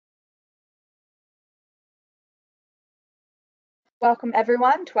Welcome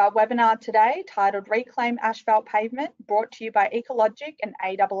everyone to our webinar today titled Reclaimed Asphalt Pavement, brought to you by Ecologiq and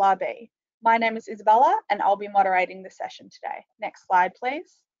ARRB. My name is Isabella and I'll be moderating the session today. Next slide,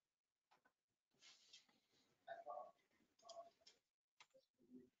 please.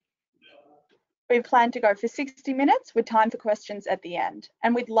 We plan to go for 60 minutes with time for questions at the end,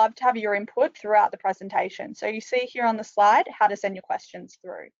 and we'd love to have your input throughout the presentation. So you see here on the slide how to send your questions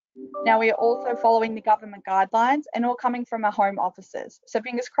through. Now, we are also following the government guidelines and all coming from our home offices. So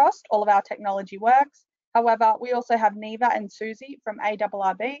fingers crossed, all of our technology works. However, we also have Neva and Susie from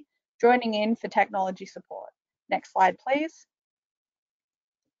ARRB joining in for technology support. Next slide, please.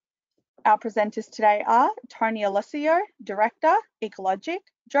 Our presenters today are Tony Alessio, Director, Ecologiq,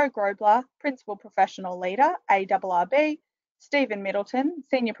 Joe Grobler, Principal Professional Leader, ARRB, Stephen Middleton,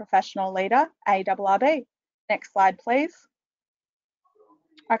 Senior Professional Leader, ARRB. Next slide, please.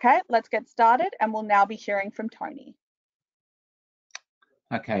 Okay, let's get started, and we'll now be hearing from Tony.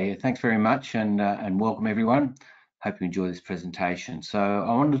 Okay, thanks very much, and welcome everyone. Hope you enjoy this presentation. So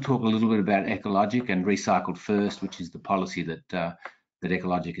I wanted to talk a little bit about Ecologiq and Recycled First, which is the policy that that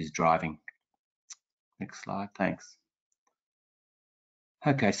Ecologiq is driving. Next slide, thanks.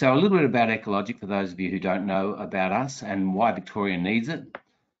 Okay, so a little bit about Ecologiq for those of you who don't know about us and why Victorian needs it.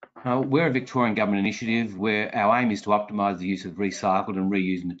 We're a Victorian government initiative where our aim is to optimise the use of recycled and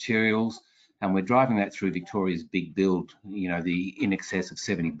reused materials, and we're driving that through Victoria's big build, you know, the in excess of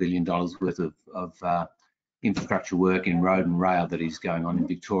 $70 billion worth of infrastructure work in road and rail that is going on in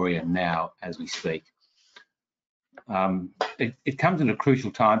Victoria now as we speak. It comes at a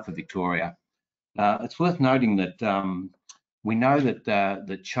crucial time for Victoria. It's worth noting that we know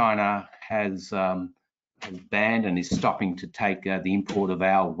that China has banned and is stopping to take the import of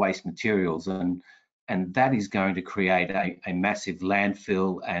our waste materials, and that is going to create a massive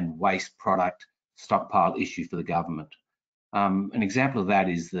landfill and waste product stockpile issue for the government. An example of that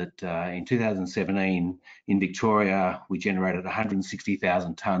is that in 2017 in Victoria we generated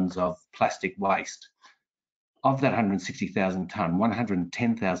 160,000 tonnes of plastic waste. Of that 160,000 tonne,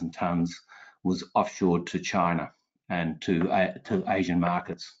 110,000 tonnes was offshored to China and to Asian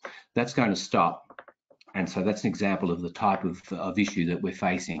markets. That's going to stop. And so that's an example of the type of issue that we're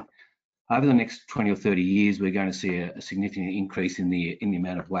facing. Over the next 20 or 30 years, we're going to see a significant increase in the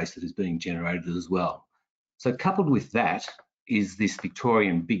amount of waste that is being generated as well. So coupled with that is this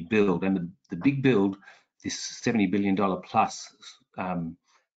Victorian big build, and the big build, this $70 billion plus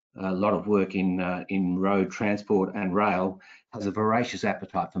a lot of work in road transport and rail, has a voracious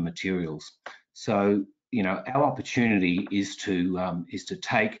appetite for materials. So, you know, our opportunity is to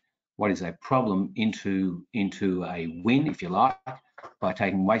take what is a problem into a win, if you like, by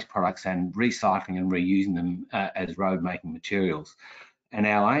taking waste products and recycling and reusing them as road making materials. And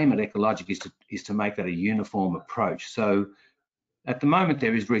our aim at Ecologiq is to make that a uniform approach. So at the moment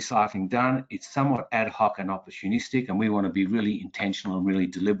there is recycling done. It's somewhat ad hoc and opportunistic, and we want to be really intentional and really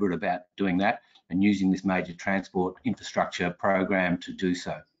deliberate about doing that and using this major transport infrastructure program to do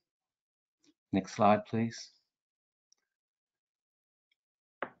so. Next slide, please.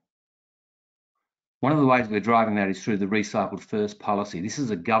 One of the ways we're driving that is through the Recycled First policy. This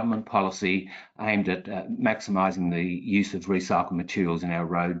is a government policy aimed at maximising the use of recycled materials in our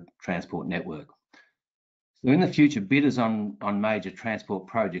road transport network. So in the future, bidders on major transport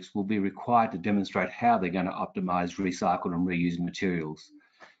projects will be required to demonstrate how they're going to optimise recycled and reused materials.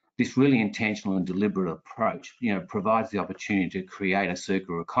 This really intentional and deliberate approach, you know, provides the opportunity to create a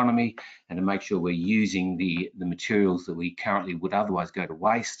circular economy and to make sure we're using the materials that we currently would otherwise go to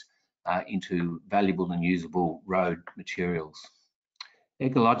waste into valuable and usable road materials.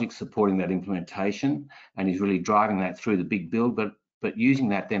 Ecologiq supporting that implementation and is really driving that through the big build, but using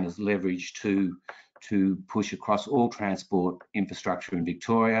that then as leverage to push across all transport infrastructure in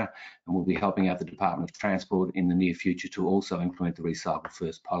Victoria, and we'll be helping out the Department of Transport in the near future to also implement the Recycled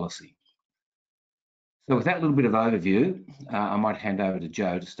First policy. So with that little bit of overview, I might hand over to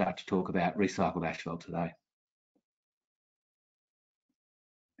Joe to start to talk about recycled asphalt today.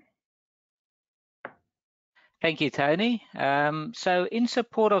 Thank you, Tony. So in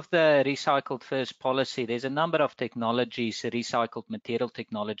support of the Recycled First policy, there's a number of technologies, recycled material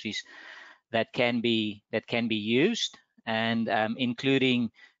technologies that can be used, and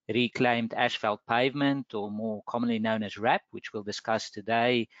including reclaimed asphalt pavement, or more commonly known as RAP, which we'll discuss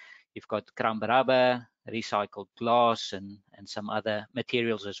today. You've got crumb rubber, recycled glass, and some other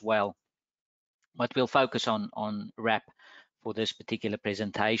materials as well. But we'll focus on RAP for this particular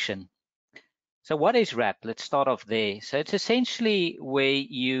presentation. So what is RAP? Let's start off there. So it's essentially where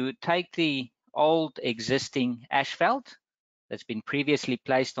you take the old existing asphalt that's been previously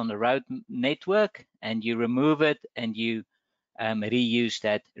placed on the road network and you remove it and you reuse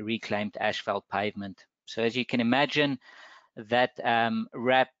that reclaimed asphalt pavement. So as you can imagine, that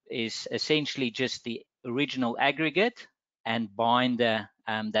wrap is essentially just the original aggregate and binder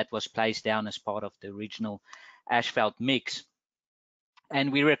that was placed down as part of the original asphalt mix.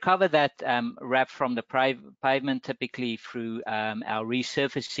 And we recover that wrap from the pavement typically through our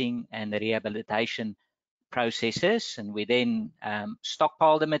resurfacing and the rehabilitation processes, and we then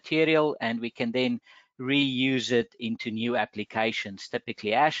stockpile the material, and we can then reuse it into new applications,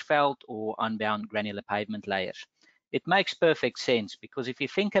 typically asphalt or unbound granular pavement layers. It makes perfect sense, because if you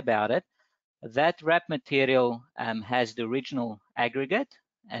think about it, that wrap material has the original aggregate,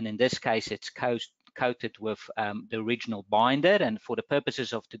 and in this case it's coated with the original binder, and for the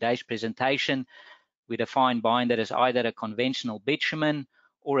purposes of today's presentation, we define binder as either a conventional bitumen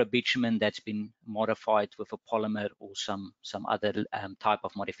or a bitumen that's been modified with a polymer or some other type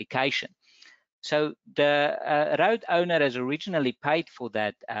of modification. So the road owner has originally paid for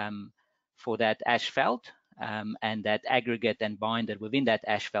that asphalt and that aggregate and binder within that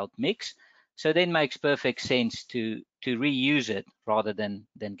asphalt mix. So then makes perfect sense to reuse it rather than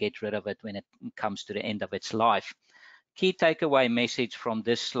get rid of it when it comes to the end of its life. Key takeaway message from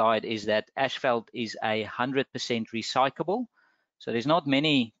this slide is that asphalt is 100% recyclable. So there's not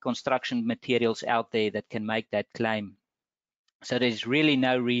many construction materials out there that can make that claim. So there's really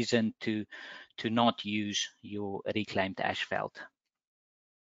no reason to not use your reclaimed asphalt.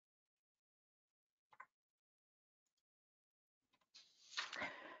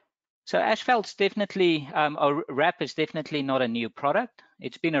 So asphalt's definitely, or wrap is definitely not a new product.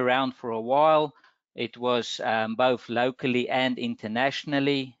 It's been around for a while. It was both locally and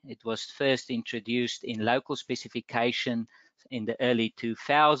internationally. It was first introduced in local specification in the early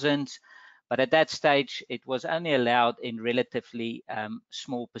 2000s, but at that stage, it was only allowed in relatively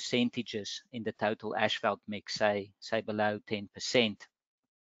small percentages in the total asphalt mix, say below 10%.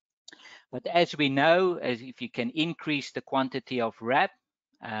 But as we know, if you can increase the quantity of wrap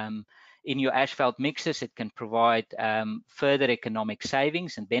in your asphalt mixes, it can provide further economic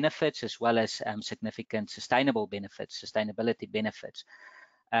savings and benefits, as well as significant sustainability benefits.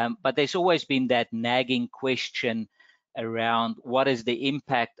 But there's always been that nagging question around what is the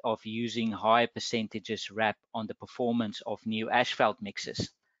impact of using higher percentages wrap on the performance of new asphalt mixes.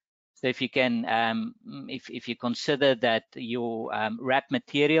 So if you can, if you consider that your wrap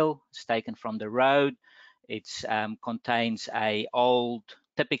material is taken from the road, it contains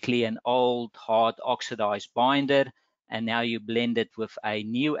typically an old hard oxidized binder, and now you blend it with a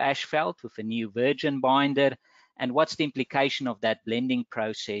new asphalt with a new virgin binder. And what's the implication of that blending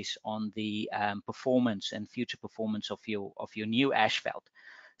process on the performance and future performance of your new asphalt?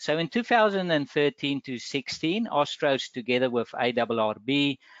 So in 2013 to 16, Austros together with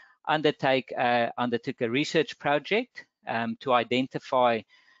ARRB undertook a research project to identify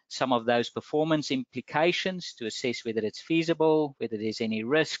some of those performance implications, to assess whether it's feasible, whether there's any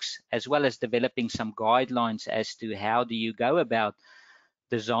risks, as well as developing some guidelines as to how do you go about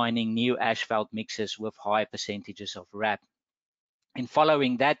designing new asphalt mixes with high percentages of wrap. In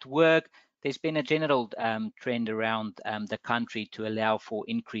following that work, there's been a general trend around the country to allow for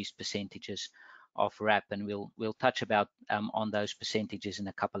increased percentages of wrap, and we'll touch about on those percentages in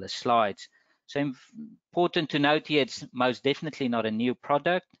a couple of slides. So important to note here, it's most definitely not a new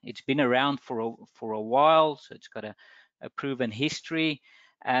product. It's been around for a while, so it's got a proven history.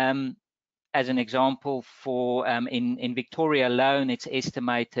 As an example, for in Victoria alone, it's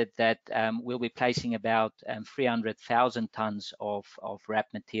estimated that we'll be placing about 300,000 tons of wrap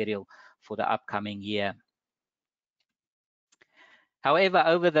material for the upcoming year. However,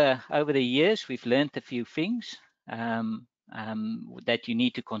 over the years, we've learned a few things that you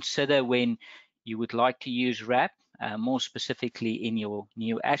need to consider when you would like to use wrap, more specifically in your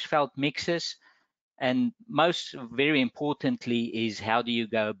new asphalt mixes. And very importantly is how do you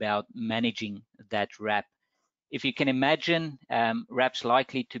go about managing that wrap? If you can imagine, wrap's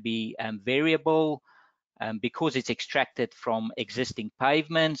likely to be variable because it's extracted from existing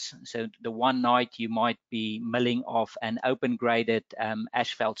pavements. So the one night you might be milling off an open graded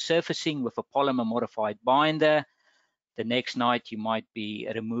asphalt surfacing with a polymer modified binder. The next night you might be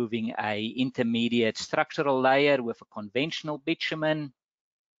removing a intermediate structural layer with a conventional bitumen.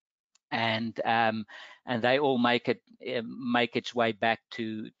 And they all make its way back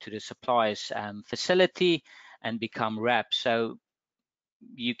to the supplier's facility and become wrap. So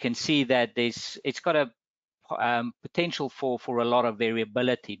you can see that it's got a potential for a lot of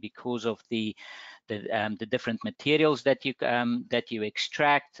variability because of the different materials that you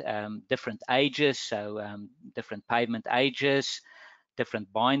extract, different ages, so different pavement ages,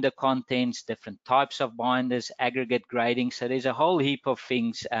 different binder contents, different types of binders, aggregate grading. So there's a whole heap of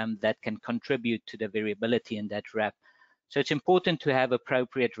things that can contribute to the variability in that wrap. So it's important to have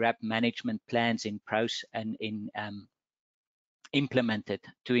appropriate wrap management plans in process and implemented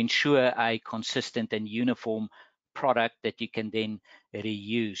to ensure a consistent and uniform product that you can then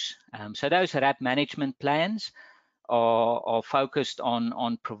reuse. So those wrap management plans are focused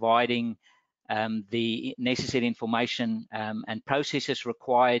on providing the necessary information and processes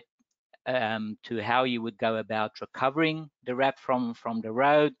required to how you would go about recovering the wrap from the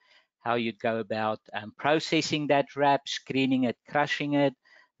road, how you'd go about processing that wrap, screening it, crushing it,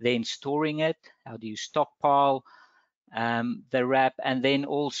 then storing it, how do you stockpile the wrap, and then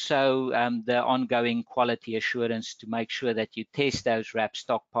also the ongoing quality assurance to make sure that you test those wrap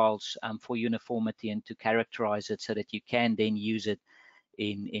stockpiles for uniformity and to characterize it so that you can then use it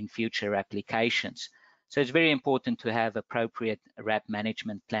in future applications. So it's very important to have appropriate wrap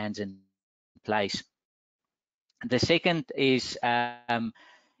management plans in place. The second is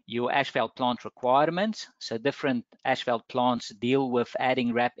your asphalt plant requirements. So different asphalt plants deal with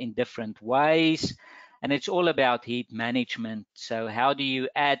adding wrap in different ways, and it's all about heat management. So how do you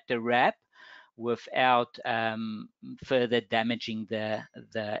add the wrap without further damaging the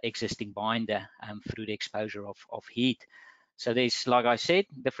existing binder through the exposure of heat? So there's, like I said,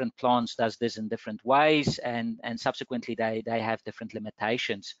 different plants does this in different ways, and subsequently they have different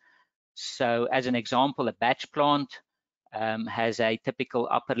limitations. So as an example, a batch plant has a typical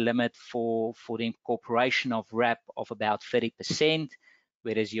upper limit for the incorporation of wrap of about 30%,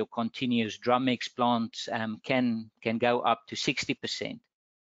 whereas your continuous drum mix plants can go up to 60%.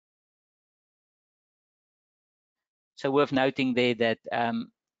 So worth noting there that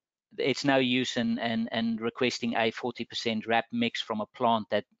it's no use in requesting a 40% wrap mix from a plant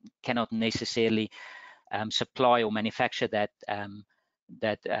that cannot necessarily supply or manufacture that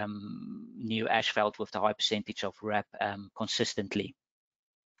new asphalt with the high percentage of wrap consistently.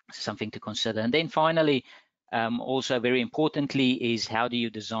 Something to consider. And then finally, also very importantly, is how do you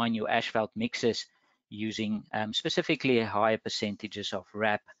design your asphalt mixes using specifically higher percentages of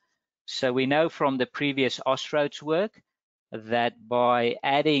wrap. So we know from the previous Ostroads work that by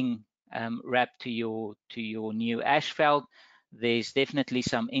adding wrap to your new asphalt, there's definitely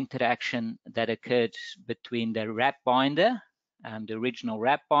some interaction that occurs between the wrap binder, the original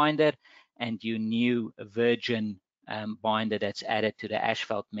wrap binder, and your new virgin binder that's added to the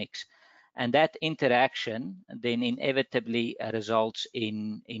asphalt mix. And that interaction then inevitably results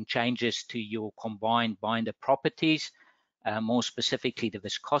in changes to your combined binder properties, more specifically the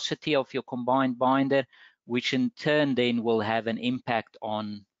viscosity of your combined binder, which in turn then will have an impact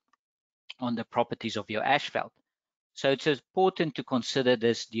on the properties of your asphalt. So it's important to consider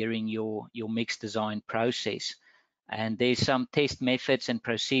this during your mix design process. And there's some test methods and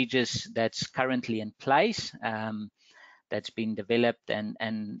procedures that's currently in place that's been developed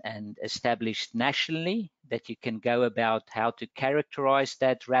and established nationally that you can go about how to characterize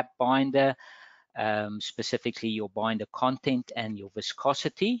that wrap binder, specifically your binder content and your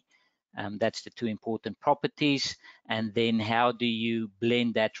viscosity. That's the two important properties. And then how do you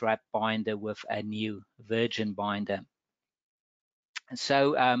blend that wrap binder with a new virgin binder?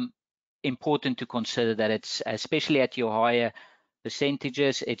 So important to consider that it's, especially at your higher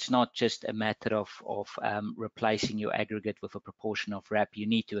percentages, it's not just a matter of replacing your aggregate with a proportion of wrap. You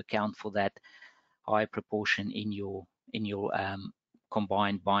need to account for that high proportion in your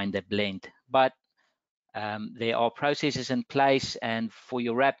combined binder blend. But there are processes in place, and for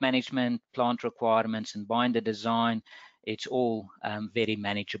your wrap management, plant requirements, and binder design, it's all very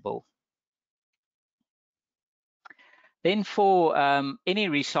manageable. Then for any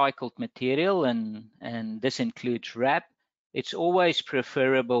recycled material, and this includes wrap, it's always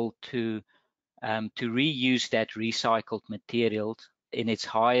preferable to reuse that recycled material in its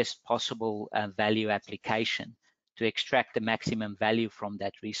highest possible value application to extract the maximum value from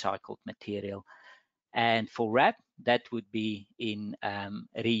that recycled material. And for wrap, that would be in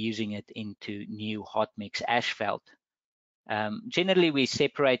reusing it into new hot mix asphalt. Generally, we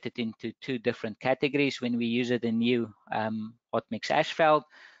separate it into two different categories when we use it in new hot mix asphalt.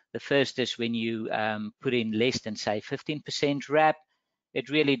 The first is when you put in less than, say, 15% wrap. It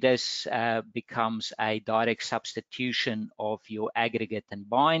really does becomes a direct substitution of your aggregate and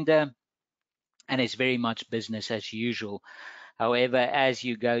binder, and it's very much business as usual. However, as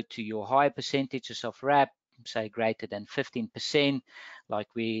you go to your higher percentages of wrap, say greater than 15%, like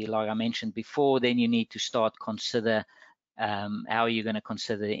I mentioned before, then you need to start consider how you're going to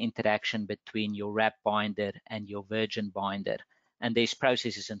consider the interaction between your wrap binder and your virgin binder. And there's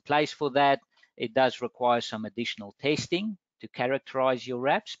processes in place for that. It does require some additional testing characterize your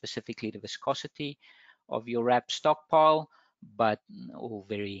RAP, specifically the viscosity of your RAP stockpile, but all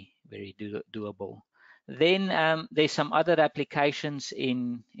very, very doable. Then there's some other applications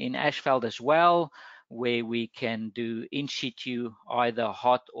in asphalt as well, where we can do in situ either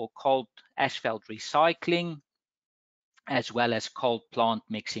hot or cold asphalt recycling, as well as cold plant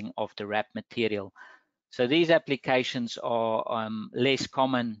mixing of the RAP material. So these applications are less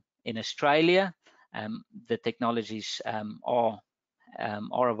common in Australia. The technologies are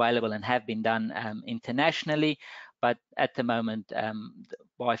available and have been done internationally, but at the moment,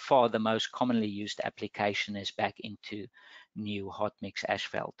 by far the most commonly used application is back into new hot mix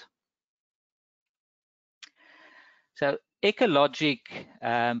asphalt. So Ecologiq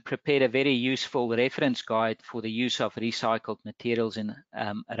prepared a very useful reference guide for the use of recycled materials in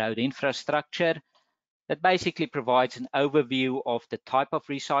road infrastructure that basically provides an overview of the type of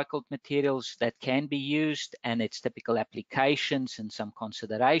recycled materials that can be used and its typical applications and some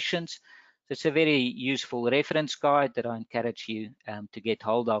considerations. So it's a very useful reference guide that I encourage you to get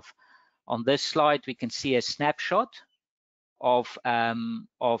hold of. On this slide, we can see a snapshot of some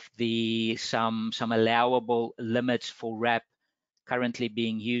allowable limits for RAP currently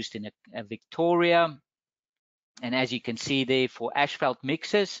being used in Victoria. And as you can see there, for asphalt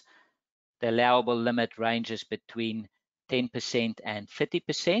mixes, the allowable limit ranges between 10% and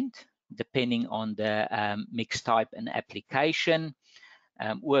 30%, depending on the mix type and application.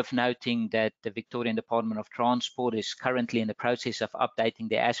 Worth noting that the Victorian Department of Transport is currently in the process of updating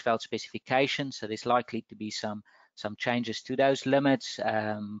the asphalt specifications, so there's likely to be some changes to those limits,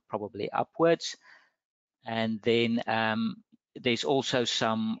 probably upwards. And then there's also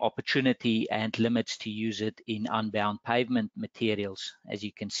some opportunity and limits to use it in unbound pavement materials. As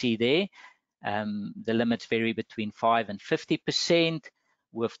you can see there, the limits vary between 5 and 50%,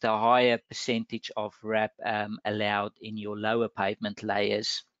 with the higher percentage of RAP allowed in your lower pavement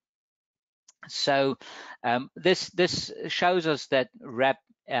layers. So this shows us that RAP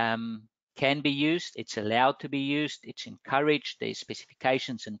can be used, it's allowed to be used, it's encouraged, there's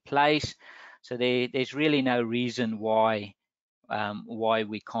specifications in place. So there's really no reason why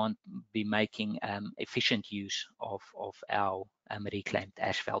we can't be making efficient use of our reclaimed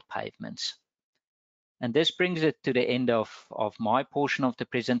asphalt pavements. And this brings it to the end of my portion of the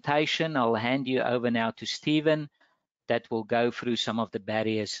presentation. I'll hand you over now to Stephen, that will go through some of the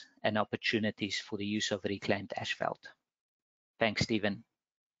barriers and opportunities for the use of reclaimed asphalt. Thanks, Stephen.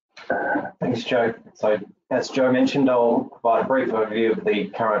 Thanks, Joe. So as Joe mentioned, I'll provide a brief overview of the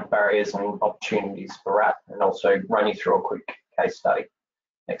current barriers and opportunities for RAP and also run you through a quick case study.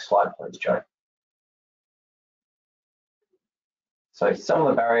 Next slide, please, Joe. So some of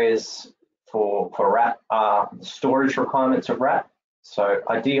the barriers for RAP are the storage requirements of RAP. So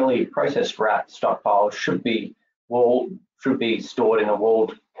ideally, processed RAP stockpiles should be stored in a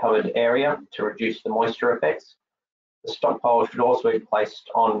walled covered area to reduce the moisture effects. The stockpile should also be placed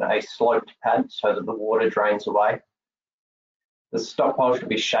on a sloped pad so that the water drains away. The stockpile should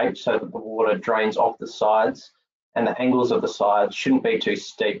be shaped so that the water drains off the sides, and the angles of the sides shouldn't be too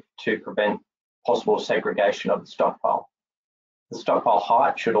steep to prevent possible segregation of the stockpile. The stockpile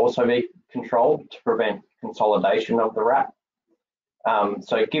height should also be controlled to prevent consolidation of the RAP.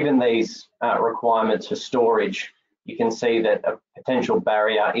 So given these requirements for storage, you can see that a potential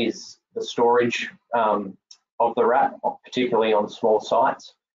barrier is the storage of the RAP, particularly on small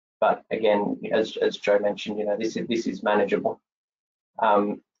sites. But again, as Joe mentioned, this is manageable.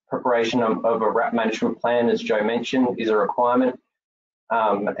 Preparation of a RAP management plan, as Joe mentioned, is a requirement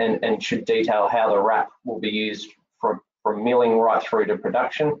and should detail how the RAP will be used from milling right through to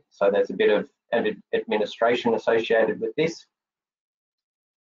production. So there's a bit of administration associated with this.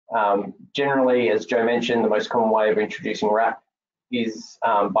 Generally, as Joe mentioned, the most common way of introducing RAP is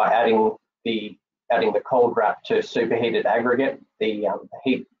by adding the cold RAP to superheated aggregate. The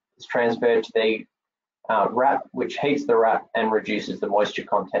heat is transferred to the RAP, which heats the RAP and reduces the moisture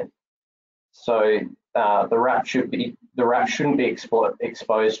content. So the RAP shouldn't be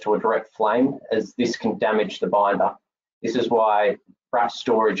exposed to a direct flame, as this can damage the binder. This is why RAP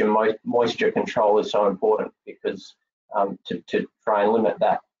storage and moisture control is so important, because to try and limit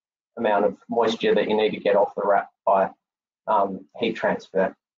that amount of moisture that you need to get off the RAP by heat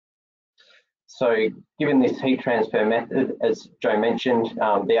transfer. So given this heat transfer method, as Joe mentioned,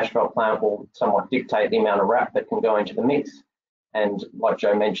 the asphalt plant will somewhat dictate the amount of RAP that can go into the mix. And like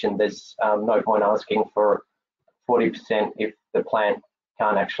Joe mentioned, there's no point asking for 40% if the plant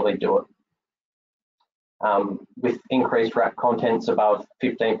can't actually do it. With increased RAP contents above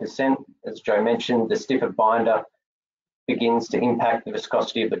 15%, as Joe mentioned, the stiffer binder begins to impact the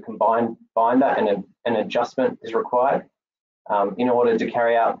viscosity of the combined binder, and an adjustment is required. In order to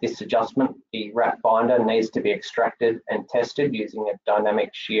carry out this adjustment, the wrap binder needs to be extracted and tested using a dynamic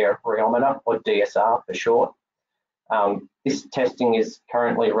shear rheometer, or DSR for short. This testing is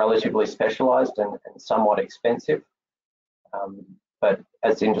currently relatively specialised and somewhat expensive, but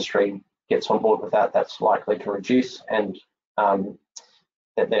as industry gets on board with that, that's likely to reduce, and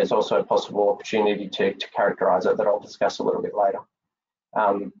that there's also a possible opportunity to characterise it that I'll discuss a little bit later.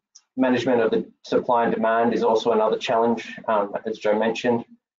 Management of the supply and demand is also another challenge, as Joe mentioned,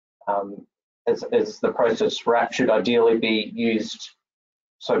 as the processed wrap should ideally be used.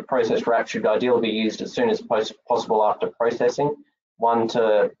 So processed wrap should ideally be used as soon as possible after processing, one,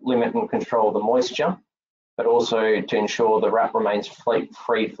 to limit and control the moisture, but also to ensure the wrap remains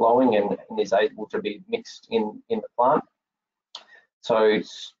free flowing and is able to be mixed in the plant. So,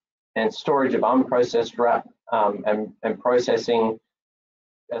 and storage of unprocessed wrap and processing,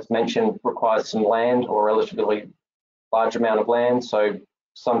 as mentioned, requires some land, or a relatively large amount of land. So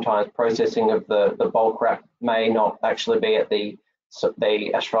sometimes processing of the bulk wrap may not actually be at the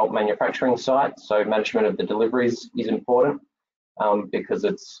asphalt manufacturing site. So management of the deliveries is important, because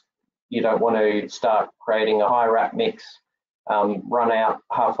you don't want to start creating a high wrap mix, run out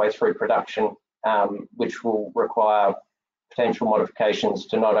halfway through production, which will require potential modifications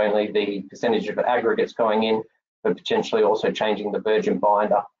to not only the percentage of aggregates going in, but potentially also changing the virgin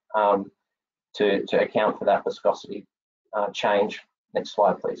binder to account for that viscosity change. Next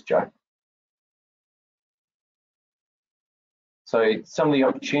slide, please, Joe. So some of the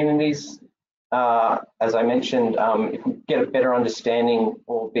opportunities, as I mentioned, if we get a better understanding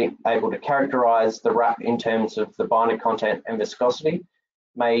or be able to characterise the wrap in terms of the binder content and viscosity,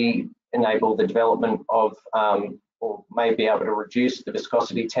 may enable the development of, or may be able to reduce the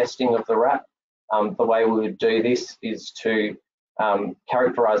viscosity testing of the wrap. The way we would do this is to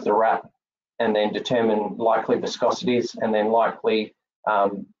characterise the wrap and then determine likely viscosities and then likely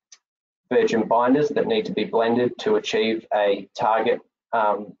virgin binders that need to be blended to achieve a target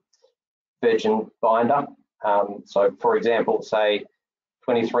virgin binder. So for example, say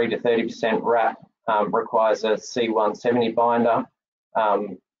 23 to 30% wrap requires a C170 binder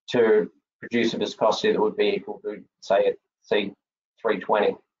to produce a viscosity that would be equal to, say, a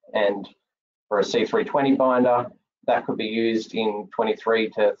C320. And for a C320 binder, that could be used in 23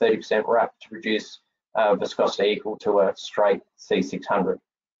 to 30% wrap to produce viscosity equal to a straight C600.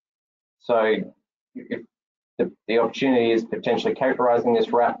 So if the opportunity is potentially characterising this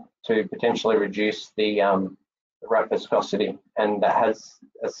wrap to potentially reduce the wrap viscosity, and that has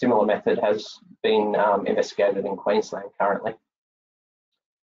a similar method has been investigated in Queensland currently.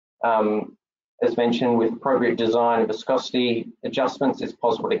 As mentioned, with appropriate design and viscosity adjustments, it's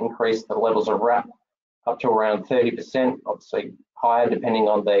possible to increase the levels of wrap up to around 30%, obviously higher depending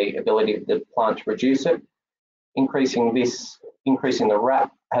on the ability of the plant to produce it. Increasing the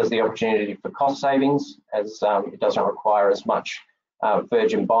wrap has the opportunity for cost savings, as it doesn't require as much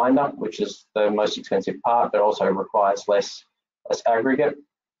virgin binder, which is the most expensive part, but also requires less aggregate.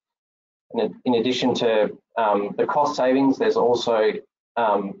 And in addition to the cost savings, there's also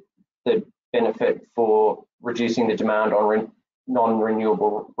the benefit for reducing the demand on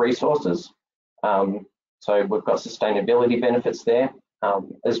non-renewable resources. So we've got sustainability benefits there.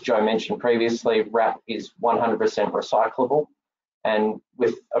 As Joe mentioned previously, wrap is 100% recyclable, and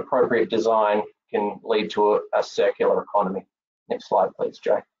with appropriate design can lead to a circular economy. Next slide, please,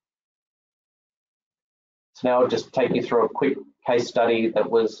 Joe. So now I'll just take you through a quick case study that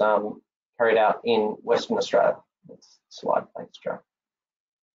was carried out in Western Australia. Next slide, thanks, Joe.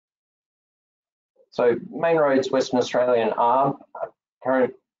 So Main Roads Western Australia and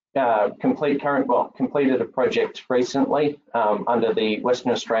ARRB completed a project recently under the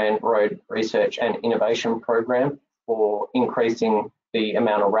Western Australian Road Research and Innovation Program for increasing the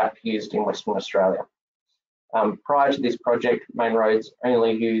amount of wrap used in Western Australia. Prior to this project, Main Roads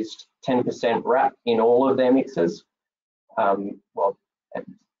only used 10% wrap in all of their mixes. Well,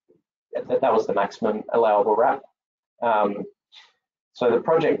 that was the maximum allowable wrap. So the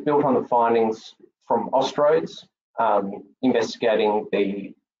project built on the findings from Austroads, investigating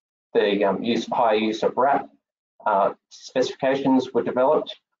the high use of wrap. Specifications were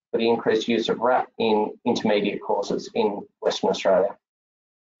developed for the increased use of wrap in intermediate courses in Western Australia.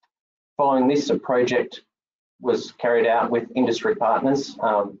 Following this, a project was carried out with industry partners,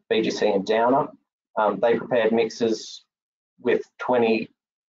 BGC and Downer. They prepared mixes with 20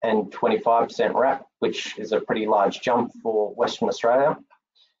 and 25% wrap, which is a pretty large jump for Western Australia.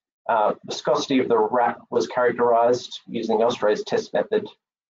 Viscosity of the wrap was characterised using Austroads test method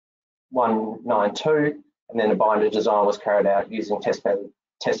 192, and then a binder design was carried out using test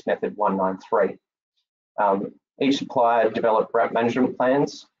method 193. Each supplier developed RAP management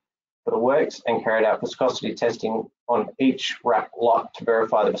plans for the works and carried out viscosity testing on each RAP lot to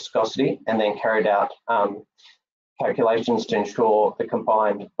verify the viscosity, and then carried out calculations to ensure the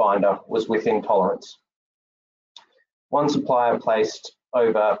combined binder was within tolerance. One supplier placed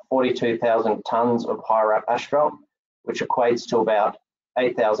over 42,000 tonnes of high RAP asphalt, which equates to about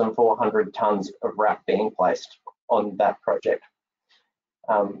 8,400 tonnes of RAP being placed on that project.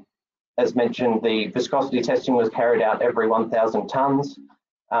 As mentioned, the viscosity testing was carried out every 1,000 tonnes.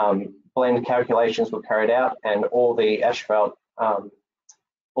 Blend calculations were carried out, and all the asphalt,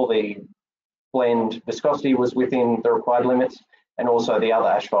 all the blend viscosity was within the required limits, and also the other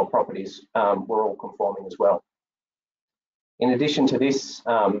asphalt properties were all conforming as well. In addition to this,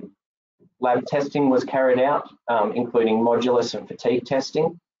 lab testing was carried out, including modulus and fatigue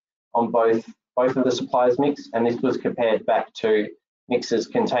testing on both of the suppliers' mix, and this was compared back to mixes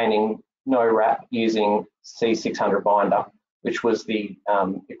containing no RAP using C600 binder, which was the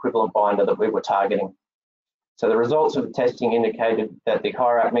equivalent binder that we were targeting. So the results of the testing indicated that the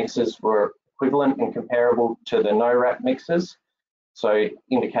high RAP mixes were equivalent and comparable to the no RAP mixes. So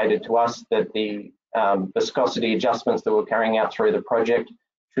indicated to us that the viscosity adjustments that we're carrying out through the project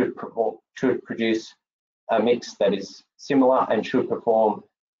should produce a mix that is similar and should perform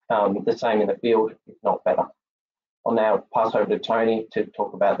the same in the field, if not better. I'll now pass over to Tony to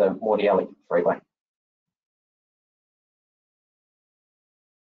talk about the Mordialloc freeway.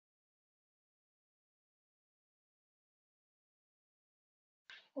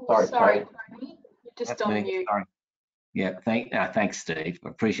 Sorry, Tony. You're just on mute. Sorry. Yeah, thanks, Steve. I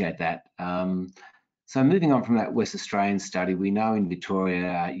appreciate that. So moving on from that West Australian study, we know in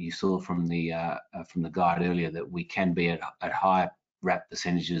Victoria, you saw from the guide earlier that we can be at higher RAP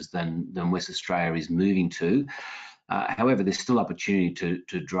percentages than West Australia is moving to. However, there's still opportunity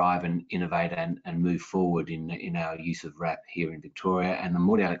to drive and innovate and move forward in our use of RAP here in Victoria, and the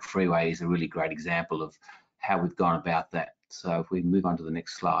Mordialloc Freeway is a really great example of how we've gone about that. So if we move on to the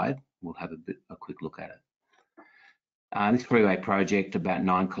next slide, we'll have a quick look at it. This freeway project, about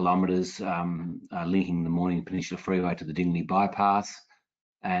 9 kilometres, linking the Mornington Peninsula Freeway to the Dingley bypass,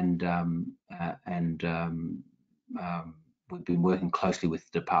 and we've been working closely with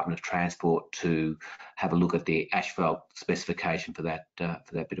the Department of Transport to have a look at the asphalt specification for that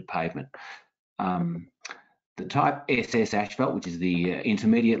bit of pavement. The type SS asphalt, which is the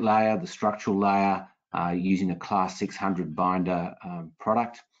intermediate layer, the structural layer, using a Class 600 binder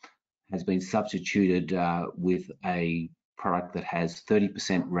product, has been substituted with a product that has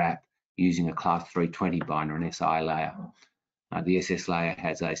 30% RAP using a Class 320 binder, an SI layer. The SS layer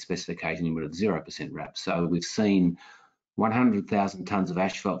has a specification limit of 0% RAP. So we've seen 100,000 tonnes of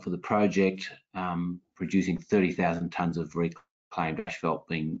asphalt for the project, producing 30,000 tonnes of reclaimed asphalt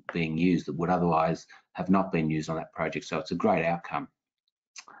being used that would otherwise have not been used on that project. So it's a great outcome.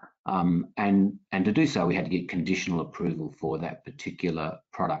 And to do so, we had to get conditional approval for that particular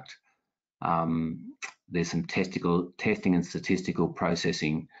product. There's some testing and statistical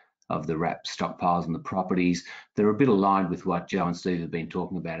processing of the RAP stockpiles and the properties. They're a bit aligned with what Joe and Steve have been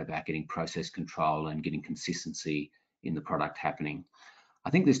talking about getting process control and getting consistency in the product happening. I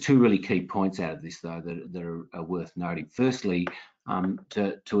think there's two really key points out of this, though, that are worth noting. Firstly,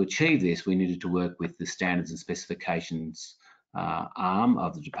 to achieve this, we needed to work with the standards and specifications arm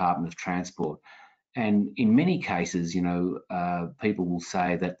of the Department of Transport. And in many cases, you know, people will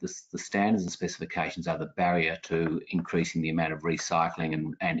say that the standards and specifications are the barrier to increasing the amount of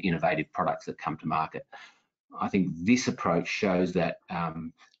recycling and innovative products that come to market. I think this approach shows that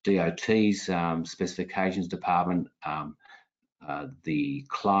DOT's specifications department, the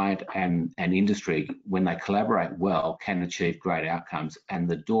client and industry, when they collaborate well, can achieve great outcomes, and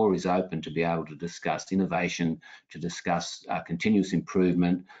the door is open to be able to discuss innovation, to discuss continuous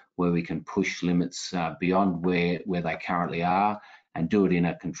improvement, where we can push limits beyond where they currently are and do it in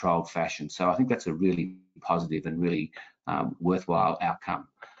a controlled fashion. So I think that's a really positive and really worthwhile outcome.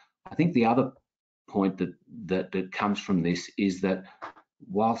 I think the other point that comes from this is that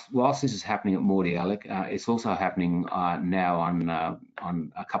whilst this is happening at Mordialloc, it's also happening now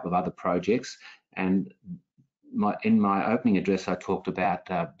on a couple of other projects. And in my opening address, I talked about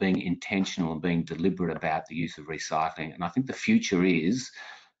being intentional and being deliberate about the use of recycling. And I think the future is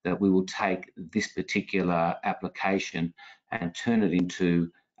that we will take this particular application and turn it into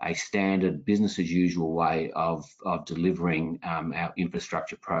a standard business as usual way of delivering our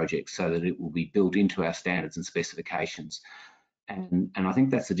infrastructure projects, so that it will be built into our standards and specifications. And I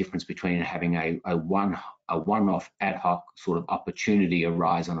think that's the difference between having a one-off ad hoc sort of opportunity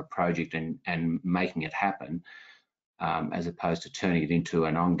arise on a project and making it happen, as opposed to turning it into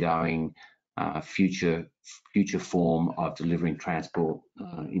an ongoing future form of delivering transport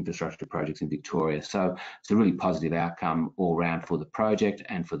infrastructure projects in Victoria. So it's a really positive outcome all round for the project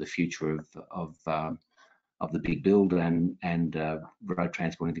and for the future of the big build and road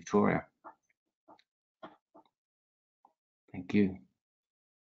transport in Victoria. Thank you.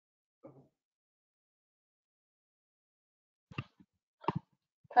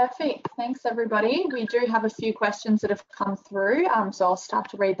 Perfect. Thanks, everybody. We do have a few questions that have come through, so I'll start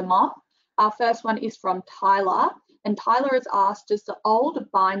to read them off. Our first one is from Tyler, and Tyler has asked, does the old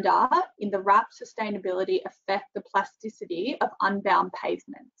binder in the RAP sustainability affect the plasticity of unbound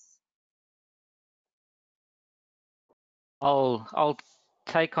pavements? I'll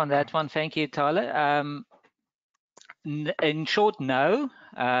take on that one. Thank you, Tyler. In short, no.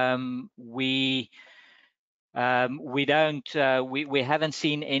 We haven't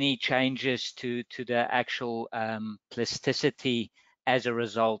seen any changes to the actual plasticity as a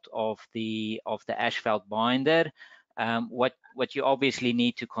result of the asphalt binder. What you obviously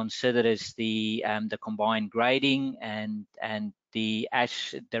need to consider is the combined grading, and the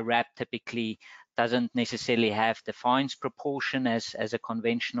RAP typically doesn't necessarily have the fines proportion as a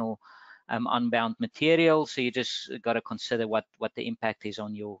conventional unbound material, so you just got to consider what the impact is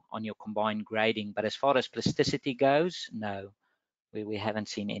on your combined grading. But as far as plasticity goes, no, we haven't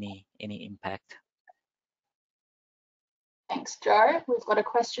seen any impact. Thanks, Joe. We've got a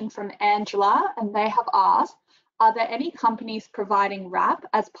question from Angela, and they have asked, are there any companies providing RAP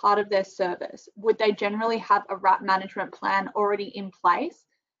as part of their service? Would they generally have a RAP management plan already in place?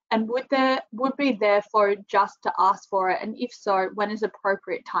 And would be therefore just to ask for it? And if so, when is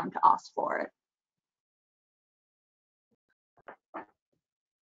appropriate time to ask for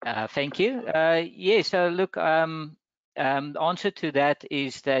it? Thank you. Yeah, so look, the answer to that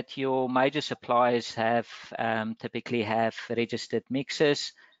is that your major suppliers have typically have registered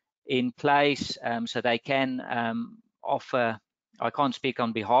mixers in place, so they can offer. I can't speak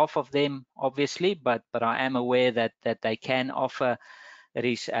on behalf of them, obviously, but I am aware that they can offer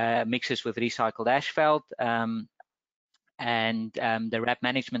mixes with recycled asphalt, and the RAP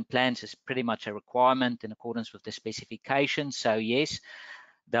management plans is pretty much a requirement in accordance with the specifications. So yes,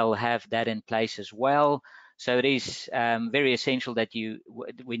 they'll have that in place as well. So it is very essential that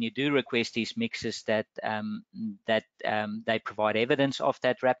when you do request these mixes, that they provide evidence of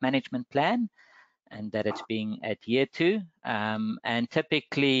that RAP management plan and that it's being adhered to. And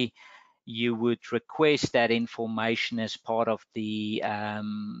typically, you would request that information as part of the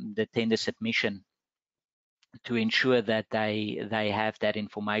tender submission to ensure that they have that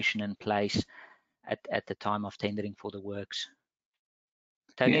information in place at the time of tendering for the works.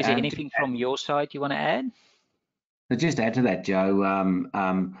 Tony, is there anything from your side you want to add? Just to add to that, Joe,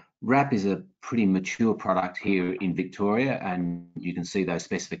 RAP is a pretty mature product here in Victoria, and you can see those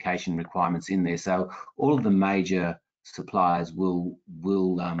specification requirements in there. So all of the major suppliers will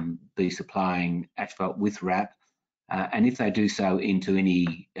be supplying asphalt with RAP, and if they do so into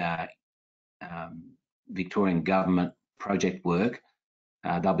any Victorian government project work,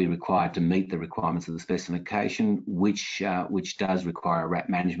 they'll be required to meet the requirements of the specification, which does require a RAP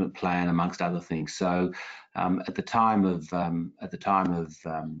management plan, amongst other things. So at the time of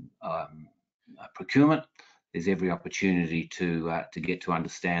procurement, there's every opportunity to get to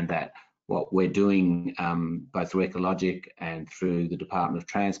understand that what we're doing, both through Ecologiq and through the Department of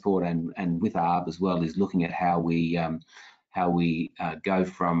Transport and with ARRB as well, is looking at how we go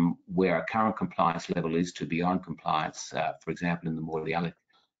from where our current compliance level is to beyond compliance, for example, in the Mordialloc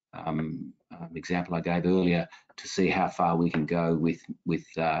example I gave earlier, to see how far we can go with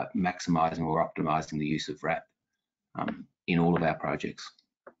maximising or optimising the use of RAP in all of our projects.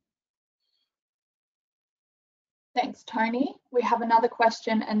 Thanks, Tony. We have another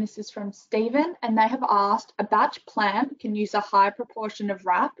question, and this is from Stephen, and they have asked, a batch plant can use a high proportion of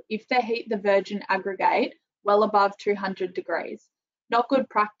RAP if they heat the virgin aggregate well above 200 degrees. Not good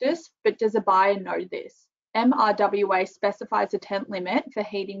practice, but does a buyer know this? MRWA specifies a temp limit for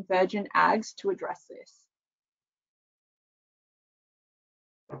heating virgin ags to address this.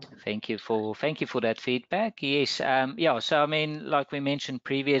 Thank you for that feedback. Yes, yeah. So I mean, like we mentioned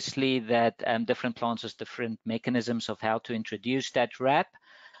previously, that different plants have different mechanisms of how to introduce that RAP,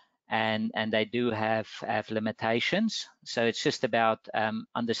 and they do have limitations. So it's just about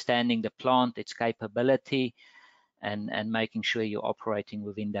understanding the plant, its capability, and making sure you're operating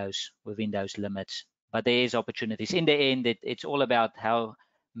within those limits. But there is opportunities. In the end, it's all about how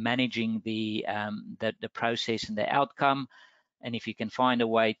managing the process and the outcome. And if you can find a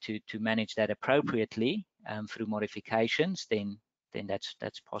way to manage that appropriately through modifications, then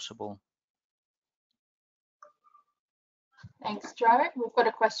that's possible. Thanks, Joe. We've got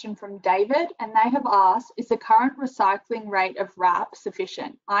a question from David, and they have asked, is the current recycling rate of RAP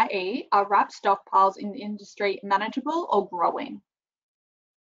sufficient, i.e. are RAP stockpiles in the industry manageable or growing?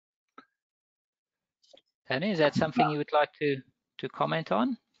 Tony, is that something you would like to comment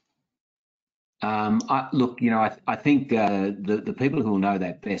on? Look, you know, I think the people who will know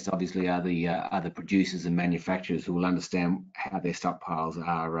that best, obviously, are the producers and manufacturers who will understand how their stockpiles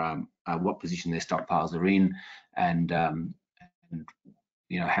are, what position their stockpiles are in, and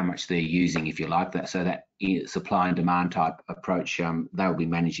you know how much they're using, if you like that. So that supply and demand type approach, they'll be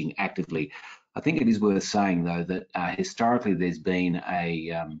managing actively. I think it is worth saying though that historically there's been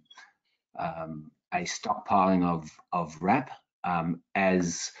a stockpiling of RAP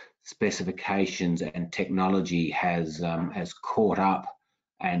as specifications and technology has caught up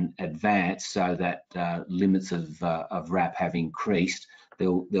and advanced, so that limits of RAP have increased.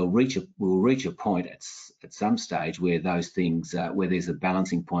 We'll reach a point at some stage where those things where there's a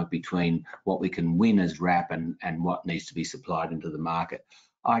balancing point between what we can win as RAP and what needs to be supplied into the market.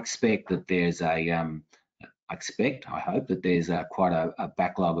 I expect that there's I hope that there's quite a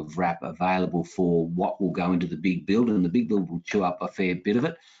backlog of RAP available for what will go into the big build, and the big build will chew up a fair bit of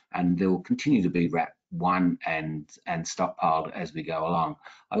it, and there will continue to be RAP won and stockpiled as we go along.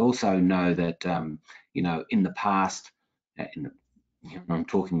 I also know that you know, in the past, I'm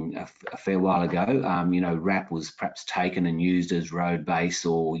talking a fair while ago, you know, RAP was perhaps taken and used as road base,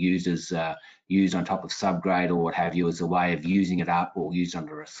 or used as used on top of subgrade or what have you, as a way of using it up, or used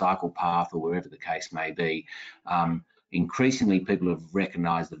under a cycle path, or wherever the case may be. Increasingly, people have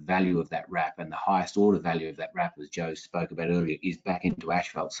recognised the value of that RAP, and the highest order value of that RAP, as Joe spoke about earlier, is back into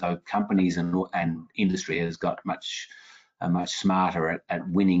asphalt. So companies and industry has got much smarter at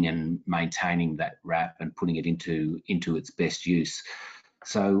winning and maintaining that RAP and putting it into its best use.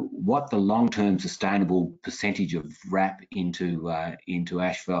 So what the long-term sustainable percentage of RAP into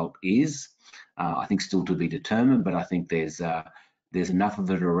asphalt is, I think still to be determined, but I think there's enough of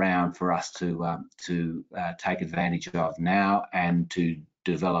it around for us to take advantage of now, and to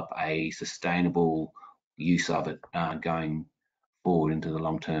develop a sustainable use of it going forward into the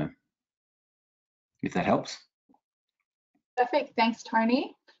long term, if that helps. Perfect, thanks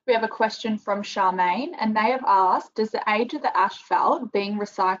Tony. We have a question from Charmaine, and they have asked, does the age of the asphalt being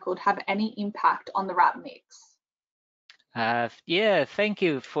recycled have any impact on the RAP mix? Yeah, thank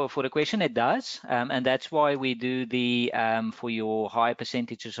you for the question. It does, and that's why we do the for your high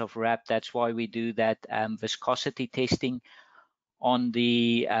percentages of RAP. That's why we do that viscosity testing on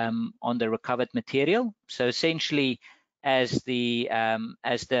the recovered material. So essentially, as the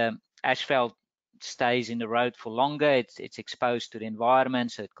asphalt stays in the road for longer, it's exposed to the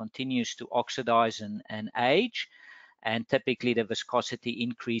environment, so it continues to oxidize and age. And typically the viscosity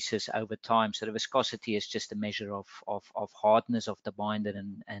increases over time. So the viscosity is just a measure of hardness of the binder,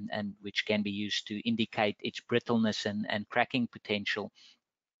 and which can be used to indicate its brittleness and cracking potential.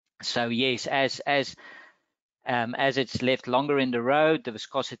 So yes, as it's left longer in the road, the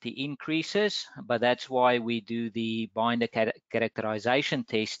viscosity increases, but that's why we do the binder characterization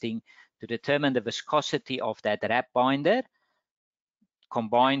testing to determine the viscosity of that RAP binder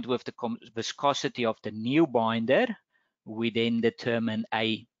combined with the viscosity of the new binder. We then determine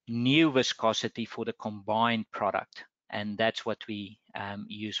a new viscosity for the combined product, and that's what we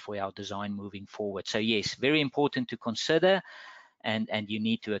use for our design moving forward. So yes, very important to consider, and you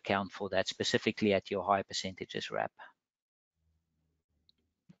need to account for that specifically at your high percentages RAP.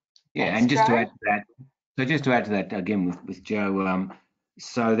 Yeah, and just to add to that, again with Joe,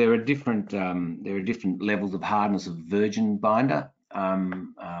 so there are different levels of hardness of virgin binder.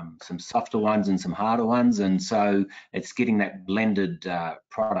 Some softer ones and some harder ones, and so it's getting that blended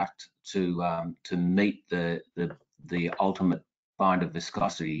product to meet the ultimate binder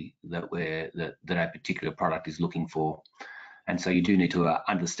viscosity that our particular product is looking for. And so you do need to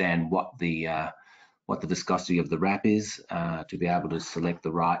understand what the viscosity of the RAP is to be able to select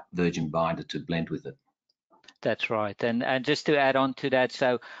the right virgin binder to blend with it. That's right, and just to add on to that,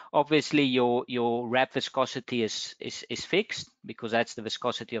 so obviously your RAP viscosity is fixed, because that's the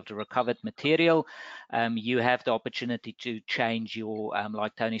viscosity of the recovered material. You have the opportunity to change your,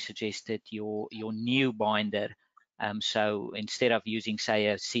 like Tony suggested, your new binder. So instead of using, say,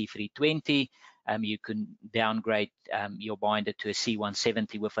 a C320, you can downgrade your binder to a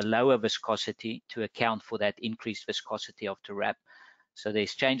C170 with a lower viscosity to account for that increased viscosity of the RAP. So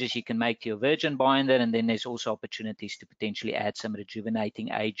there's changes you can make to your virgin binder, and then there's also opportunities to potentially add some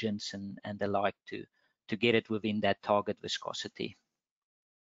rejuvenating agents and the like to get it within that target viscosity.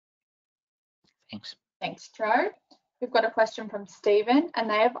 Thanks. Thanks, Joe. We've got a question from Stephen, and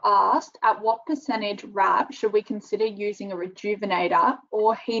they have asked, at what percentage wrap should we consider using a rejuvenator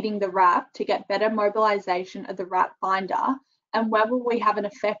or heating the wrap to get better mobilisation of the wrap binder, and whether we have an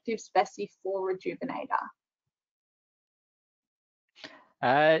effective speci for rejuvenator?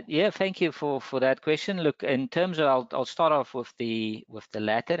 Yeah, thank you for that question. Look, in terms of, I'll start off with the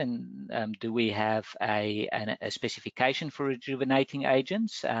latter. And do we have a specification for rejuvenating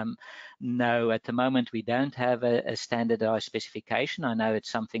agents? No, at the moment we don't have a standardized specification. I know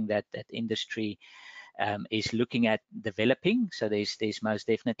it's something that industry is looking at developing. So there's most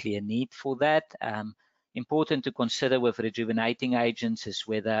definitely a need for that. Important to consider with rejuvenating agents is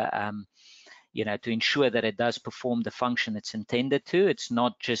whether you know, to ensure that it does perform the function it's intended to. It's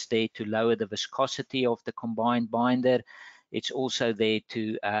not just there to lower the viscosity of the combined binder. It's also there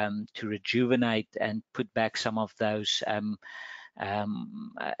to rejuvenate and put back some of those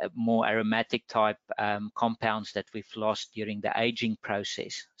more aromatic type compounds that we've lost during the aging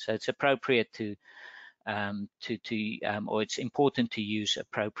process. So it's appropriate or it's important to use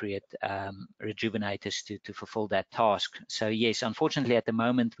appropriate rejuvenators to fulfill that task. So yes, unfortunately at the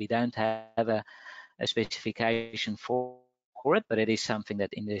moment we don't have a specification for it, but it is something that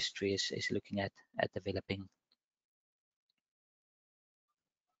industry is looking at developing.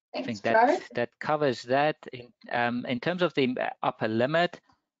 Thanks, I think that covers that. In terms of the upper limit,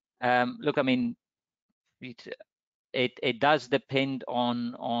 look, I mean, it does depend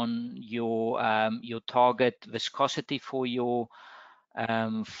on your target viscosity for your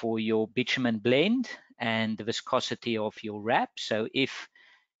bitumen blend and the viscosity of your wrap. So if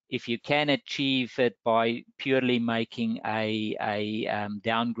you can achieve it by purely making a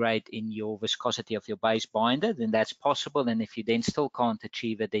downgrade in your viscosity of your base binder, then that's possible. And if you then still can't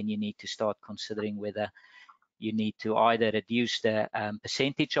achieve it, then you need to start considering whether you need to either reduce the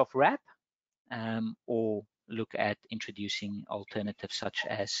percentage of wrap or look at introducing alternatives such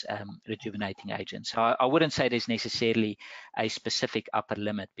as rejuvenating agents. So I wouldn't say there's necessarily a specific upper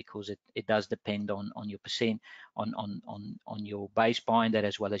limit, because it does depend on your percent, on your base binder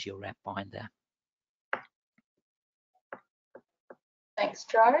as well as your wrap binder. Thanks,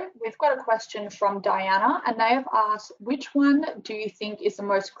 Joe. We've got a question from Diana, and they have asked, which one do you think is the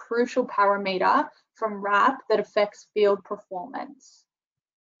most crucial parameter from wrap that affects field performance?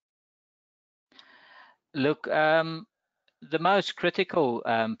 Look, the most critical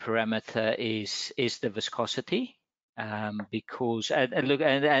parameter is the viscosity, because look,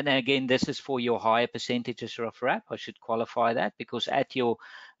 and again, this is for your higher percentages of wrap. I should qualify that, because at your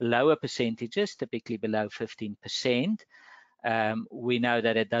lower percentages, typically below 15%, we know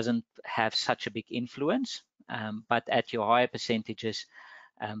that it doesn't have such a big influence, but at your higher percentages,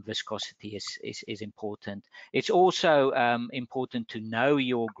 viscosity is important. It's also important to know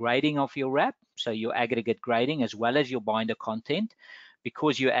your grading of your wrap, so your aggregate grading as well as your binder content,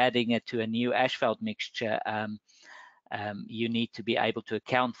 because you're adding it to a new asphalt mixture. You need to be able to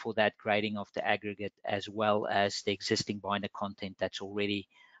account for that grading of the aggregate as well as the existing binder content that's already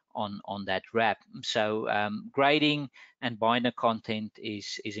on that wrap. So grading and binder content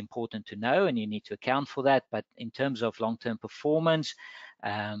is important to know, and you need to account for that. But in terms of long-term performance,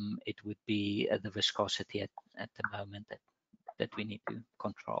 it would be the viscosity at the moment that we need to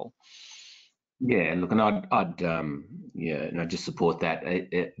control. Yeah, look, and I'd just support that.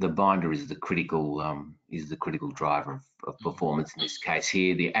 The binder is the critical driver of performance in this case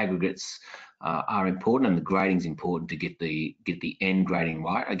here. The aggregates are important, and the grading is important to get the end grading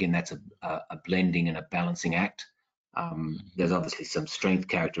right. Again, that's a blending and a balancing act. There's obviously some strength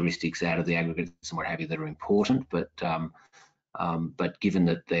characteristics out of the aggregates and what have you that are important, but given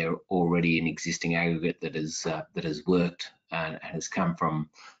that they're already an existing aggregate that has worked and has come from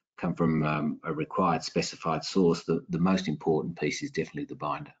a required specified source, the most important piece is definitely the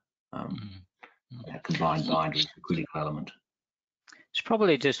binder. That combined binder is the critical element. It's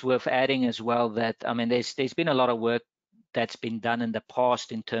probably just worth adding as well that, I mean, there's been a lot of work that's been done in the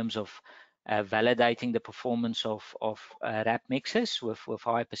past in terms of validating the performance of wrap mixes with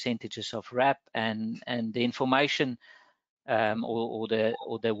high percentages of wrap, and the information or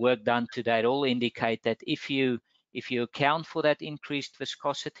the work done to date all indicate that if you account for that increased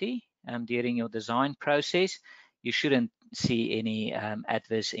viscosity during your design process, you shouldn't see any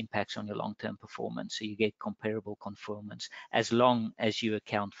adverse impacts on your long-term performance. So you get comparable conformance as long as you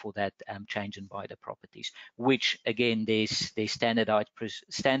account for that change in binder properties, which again, there's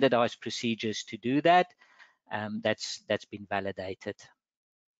standardized procedures to do that. That's been validated.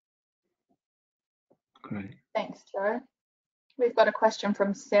 Great. Thanks, Joe. We've got a question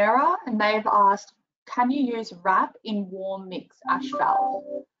from Sarah, and they've asked, can you use wrap in warm mix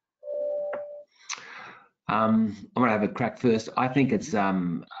asphalt? I'm going to have a crack first. I think it's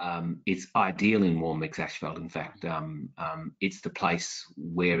ideal in warm mix asphalt. In fact, it's the place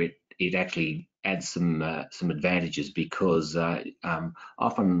where it actually adds some advantages, because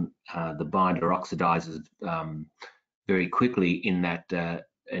often the binder oxidizes very quickly in that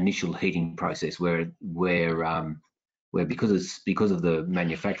initial heating process, where because of the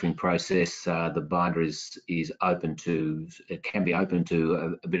manufacturing process, the binder can be open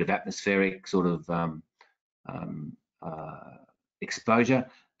to a bit of atmospheric sort of exposure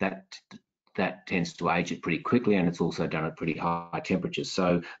that tends to age it pretty quickly, and it's also done at pretty high temperatures.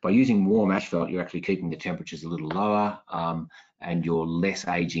 So by using warm asphalt, you're actually keeping the temperatures a little lower, and you're less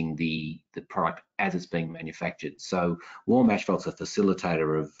aging the product as it's being manufactured. So warm asphalt's a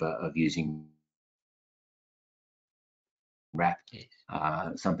facilitator of using RAP. Yes.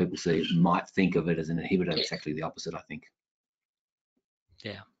 Some people might think of it as an inhibitor. It's actually the opposite, I think.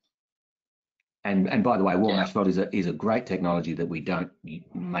 Yeah. And by the way, warm asphalt is a great technology that we don't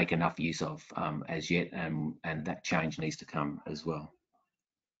make enough use of as yet, and that change needs to come as well.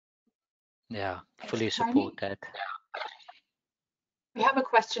 Yeah, fully support that. We have a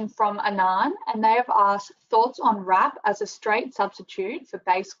question from Anand, and they have asked thoughts on RAP as a straight substitute for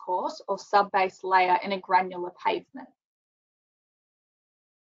base course or sub-base layer in a granular pavement.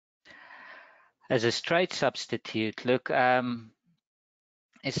 As a straight substitute, look,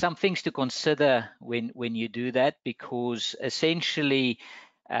 there's some things to consider when you do that, because essentially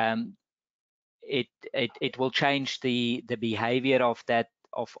it will change the behavior of that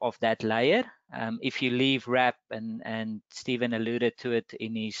layer. If you leave RAP, and Stephen alluded to it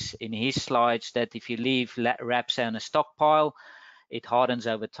in his slides, that if you leave RAP say on a stockpile, it hardens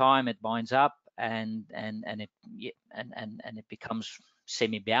over time, it binds up, and it becomes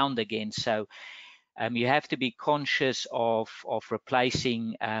semi-bound again. So you have to be conscious of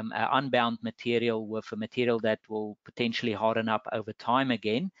replacing an unbound material with a material that will potentially harden up over time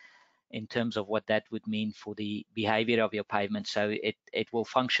again, in terms of what that would mean for the behavior of your pavement. So it will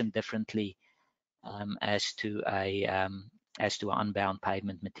function differently as to an unbound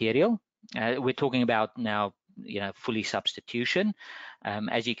pavement material. We're talking about now, fully substitution.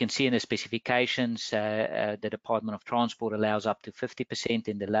 As you can see in the specifications, the Department of Transport allows up to 50%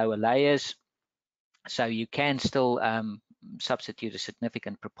 in the lower layers. So you can still substitute a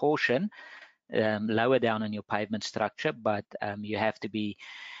significant proportion lower down in your pavement structure, but you have to be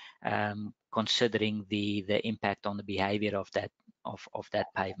considering the impact on the behavior of that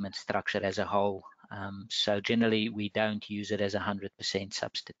pavement structure as a whole. So generally, we don't use it as 100%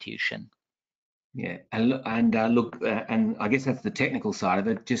 substitution. Yeah, and I guess that's the technical side of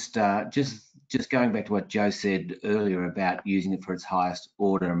it. Just going back to what Joe said earlier about using it for its highest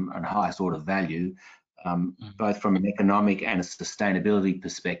order and highest order value, both from an economic and a sustainability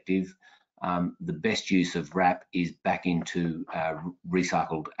perspective, the best use of RAP is back into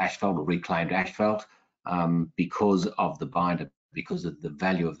recycled asphalt or reclaimed asphalt, because of the binder, because of the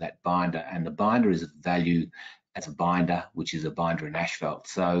value of that binder, and the binder is of value as a binder, which is a binder in asphalt.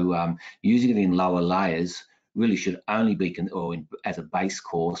 So using it in lower layers really should only be, as a base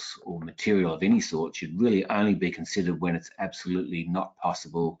course or material of any sort, should really only be considered when it's absolutely not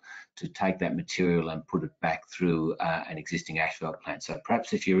possible to take that material and put it back through an existing asphalt plant. So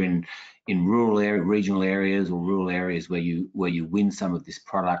perhaps if you're in regional areas or rural areas where you win some of this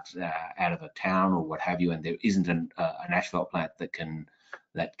product out of a town or what have you, and there isn't an asphalt plant that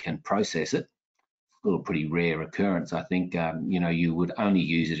can process it, still a pretty rare occurrence. I think you would only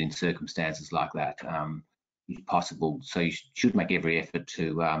use it in circumstances like that, if possible. So you should make every effort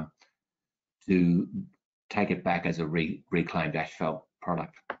to take it back as a reclaimed asphalt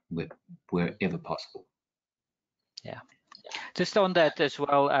product wherever possible. Yeah. Just on that as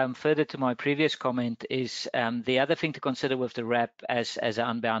well, further to my previous comment, is the other thing to consider with the RAP as an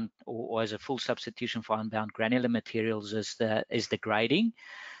unbound or as a full substitution for unbound granular materials is the grading.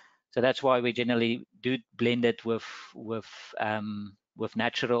 So that's why we generally do blend it with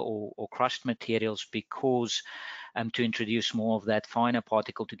natural or crushed materials, because to introduce more of that finer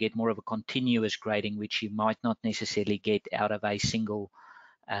particle to get more of a continuous grading, which you might not necessarily get out of a single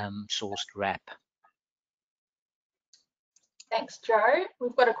sourced RAP. Thanks, Joe.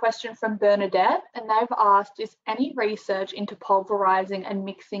 We've got a question from Bernadette, and they've asked, is any research into pulverising and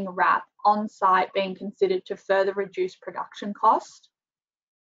mixing RAP on site being considered to further reduce production cost?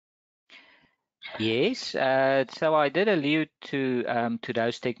 Yes, so I did allude to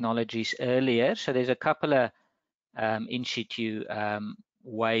those technologies earlier. So there's a couple of in situ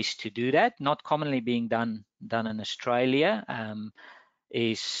ways to do that. Not commonly being done in Australia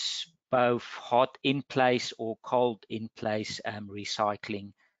is both hot in place or cold in place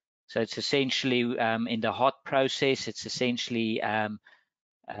recycling. So it's essentially in the hot process, it's essentially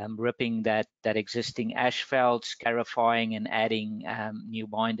ripping that existing asphalt, scarifying and adding new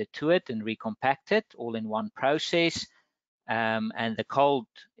binder to it and recompact it all in one process. And the cold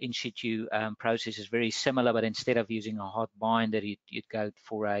in situ process is very similar, but instead of using a hot binder, you'd go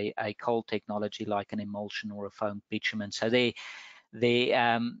for a cold technology like an emulsion or a foam bitumen. So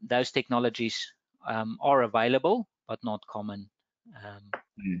those technologies are available, but not common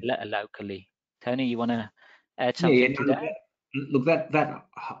locally. Tony, you want to add something to that? Look, that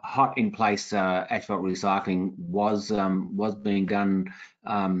hot in place asphalt recycling was being done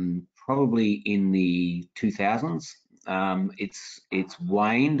probably in the 2000s. It's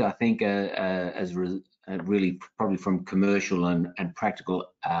waned, I think, as really probably from commercial and practical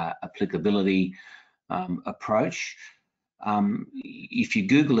applicability approach. If you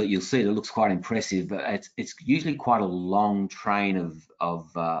Google it, you'll see it looks quite impressive. It's usually quite a long train of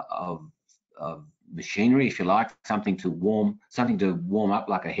machinery, if you like, something to warm up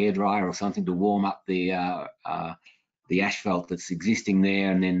like a hairdryer, or something to warm up the asphalt that's existing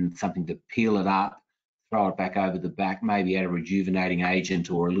there, and then something to peel it up, throw it back over the back, maybe add a rejuvenating agent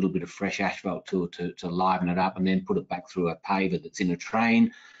or a little bit of fresh asphalt to liven it up, and then put it back through a paver that's in a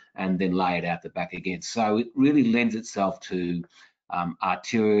train, and then lay it out the back again. So it really lends itself to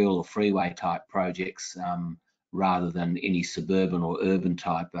arterial or freeway type projects rather than any suburban or urban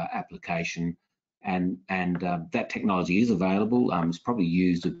type application. And that technology is available. It's probably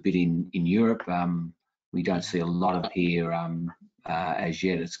used a bit in Europe. We don't see a lot of here as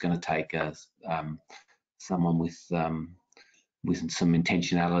yet. It's going to take someone with some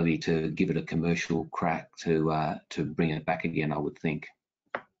intentionality to give it a commercial crack to bring it back again, I would think.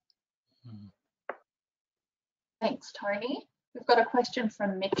 Thanks, Tony. We've got a question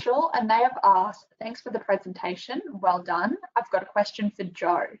from Mitchell, and they have asked, thanks for the presentation, well done. I've got a question for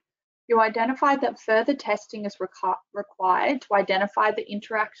Joe. You identified that further testing is required to identify the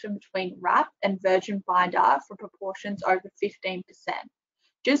interaction between wrap and virgin binder for proportions over 15%.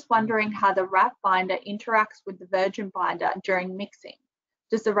 Just wondering how the wrap binder interacts with the virgin binder during mixing.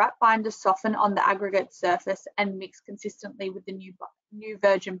 Does the wrap binder soften on the aggregate surface and mix consistently with the new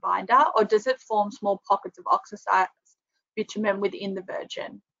virgin binder, or does it form small pockets of oxidized bitumen within the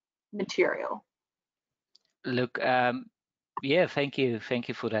virgin material? Look, yeah, thank you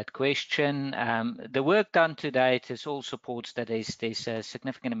for that question. The work done to date is all supports that there's a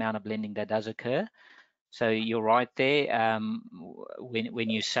significant amount of blending that does occur. So you're right there when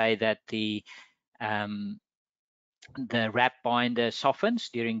you say that the wrap binder softens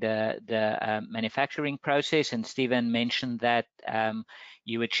during the manufacturing process, and Stephen mentioned that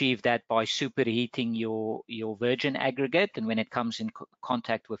you achieve that by superheating your virgin aggregate, and when it comes in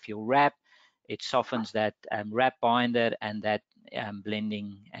contact with your wrap, it softens that wrap binder, and that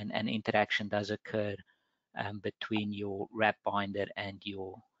blending and interaction does occur between your wrap binder and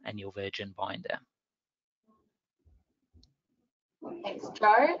your virgin binder. Thanks,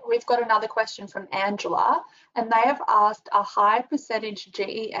 Joe. We've got another question from Angela, and they have asked, a high percentage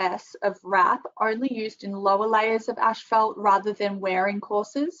GES of wrap only used in lower layers of asphalt rather than wearing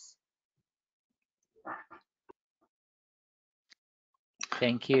courses?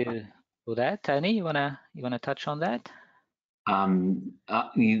 Thank you for that. Tony, you wanna touch on that?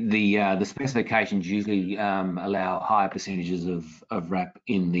 The specifications usually allow higher percentages of wrap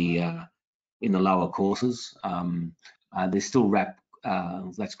in the lower courses. There's still wrap.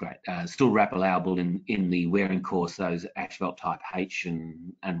 That's great. Still wrap allowable in the wearing course. Those asphalt type H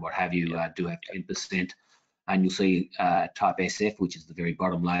and what have you do have 10%. And you'll see type SF, which is the very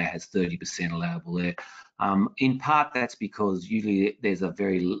bottom layer, has 30% allowable there. In part, that's because usually there's a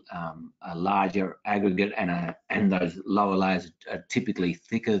very a larger aggregate, and those lower layers are typically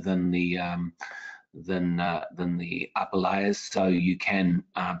thicker than the upper layers, so you can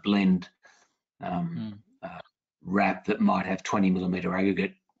blend wrap that might have 20mm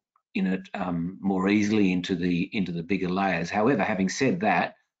aggregate in it more easily into the bigger layers. However, having said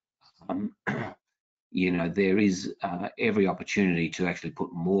that, you know, there is every opportunity to actually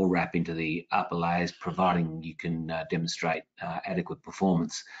put more wrap into the upper layers, providing you can demonstrate adequate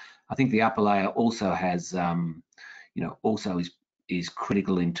performance. I think the upper layer also has, you know, also is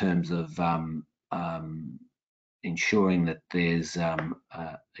critical in terms of ensuring that there's a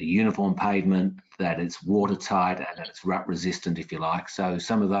uniform pavement, that it's watertight, and that it's rut resistant, if you like. So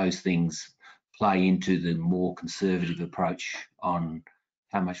some of those things play into the more conservative approach on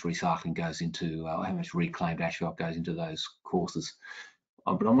how much recycling goes into, how much reclaimed asphalt goes into those courses.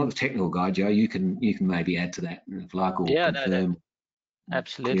 But I'm not a technical guy, Joe. You can maybe add to that if you like, or confirm.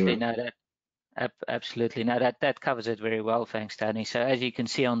 Absolutely, no, Absolutely. No, that covers it very well. Thanks, Tony. So as you can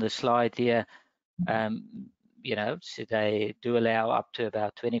see on the slide here, you know, so they do allow up to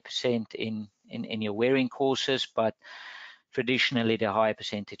about 20% in your wearing courses, but traditionally the higher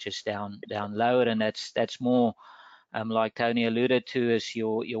percentage is down lower, and that's more like Tony alluded to, as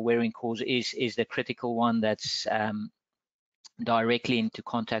your wearing course is the critical one that's directly into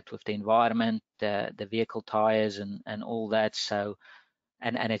contact with the environment, the vehicle tires and all that. So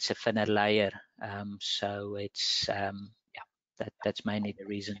and it's a thinner layer, so it's that's mainly the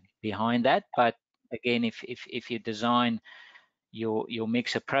reason behind that. But again, if you design your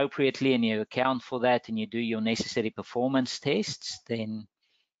mix appropriately and you account for that and you do your necessary performance tests, then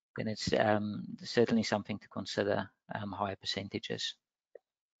it's certainly something to consider, higher percentages.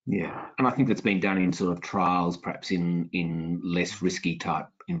 Yeah, and I think that's been done in sort of trials, perhaps in less risky type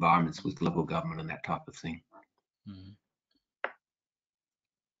environments with local government and that type of thing. Mm.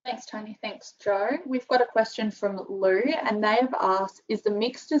 Thanks, Tony. Thanks, Joe. We've got a question from Lou, and they have asked, is the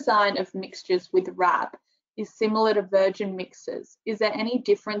mixed design of mixtures with RAP is similar to virgin mixers? Is there any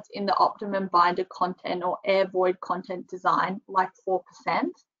difference in the optimum binder content or air void content design, like 4%?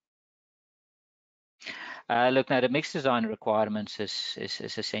 Look, now the mix design requirements is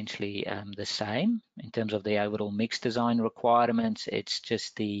essentially the same in terms of the overall mix design requirements. It's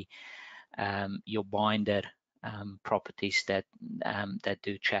just the your binder properties that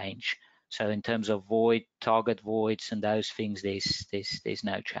do change. So in terms of void, target voids, and those things, there's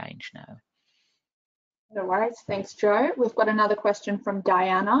no change now. No worries. Thanks, Joe. We've got another question from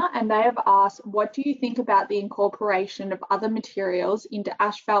Diana, and they have asked, what do you think about the incorporation of other materials into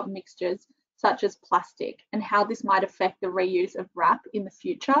asphalt mixtures, such as plastic, and how this might affect the reuse of RAP in the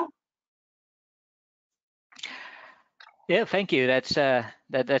future? Yeah, thank you. That's a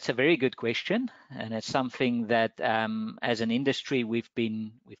very good question, and it's something that as an industry we've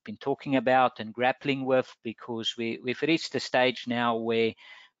been talking about and grappling with, because we've reached a stage now where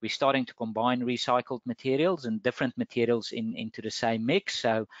we're starting to combine recycled materials and different materials into the same mix.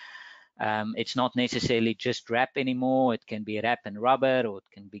 So it's not necessarily just RAP anymore. It can be RAP and rubber, or it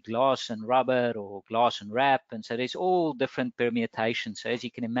can be glass and rubber, or glass and RAP, and so there's all different permutations. So as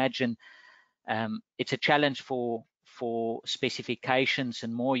you can imagine, it's a challenge for specifications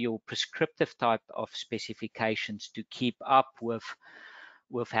and more your prescriptive type of specifications to keep up with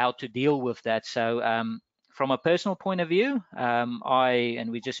how to deal with that. So from a personal point of view, and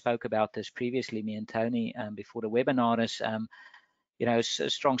we just spoke about this previously, me and Tony, before the webinar, is you know, a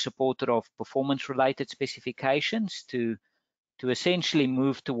strong supporter of performance-related specifications to essentially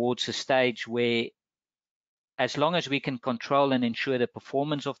move towards a stage where, as long as we can control and ensure the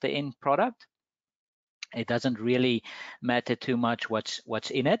performance of the end product, it doesn't really matter too much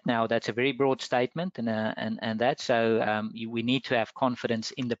what's in it. Now, that's a very broad statement, and that, so we need to have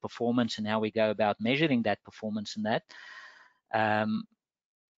confidence in the performance and how we go about measuring that performance and that.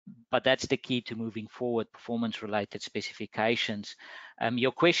 But that's the key to moving forward, performance-related specifications.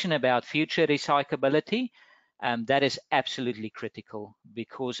 Your question about future recyclability, that is absolutely critical,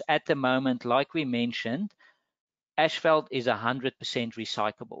 because at the moment, like we mentioned, asphalt is 100%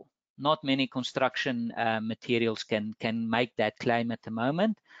 recyclable. Not many construction materials can make that claim at the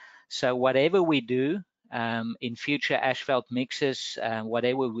moment. So whatever we do in future asphalt mixes,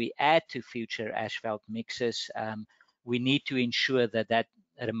 whatever we add to future asphalt mixes, we need to ensure that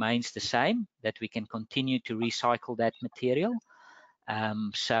remains the same, that we can continue to recycle that material.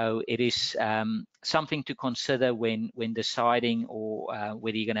 So it is something to consider when deciding or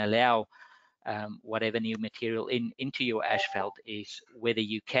whether you're going to allow whatever new material into your asphalt, is whether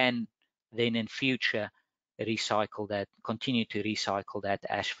you can then in future recycle that, continue to recycle that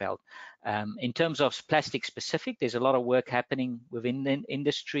asphalt. In terms of plastic specific, there's a lot of work happening within the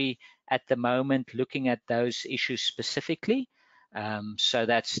industry at the moment looking at those issues specifically. So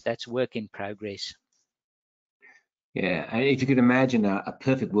that's work in progress. Yeah, and if you could imagine a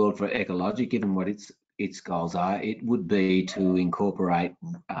perfect world for Ecologiq, given what its goals are, it would be to incorporate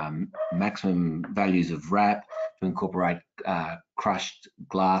maximum values of RAP, to incorporate crushed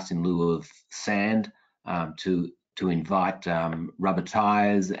glass in lieu of sand, to invite rubber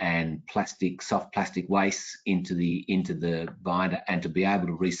tires and soft plastic wastes into the binder, and to be able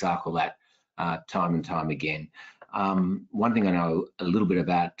to recycle that time and time again. One thing I know a little bit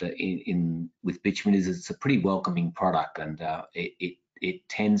about with bitumen is it's a pretty welcoming product, and it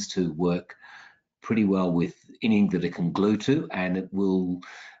tends to work pretty well with anything that it can glue to, and it will,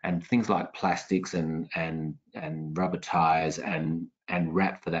 and things like plastics and rubber tires and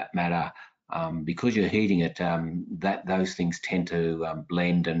RAP for that matter, because you're heating it, those things tend to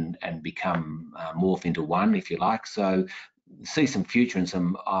blend and become morph into one, if you like. So see some future and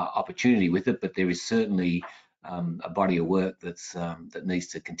some opportunity with it, but there is certainly a body of work that's that needs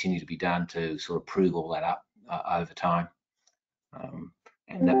to continue to be done to sort of prove all that up over time.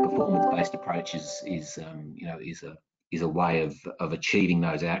 And that performance-based approach is you know, is a way of achieving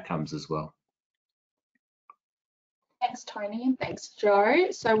those outcomes as well. Thanks, Tony, and thanks, Joe.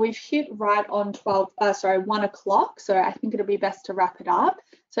 So we've hit right on 1 o'clock, so I think it'll be best to wrap it up.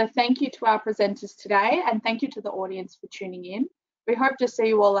 So thank you to our presenters today, and thank you to the audience for tuning in. We hope to see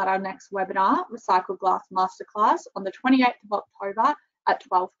you all at our next webinar, Recycled Glass Masterclass, on the 28th of October at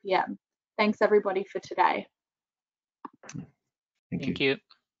 12 p.m. Thanks, everybody, for today. Thank you.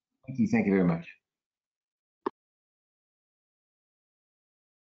 Thank you. Thank you very much.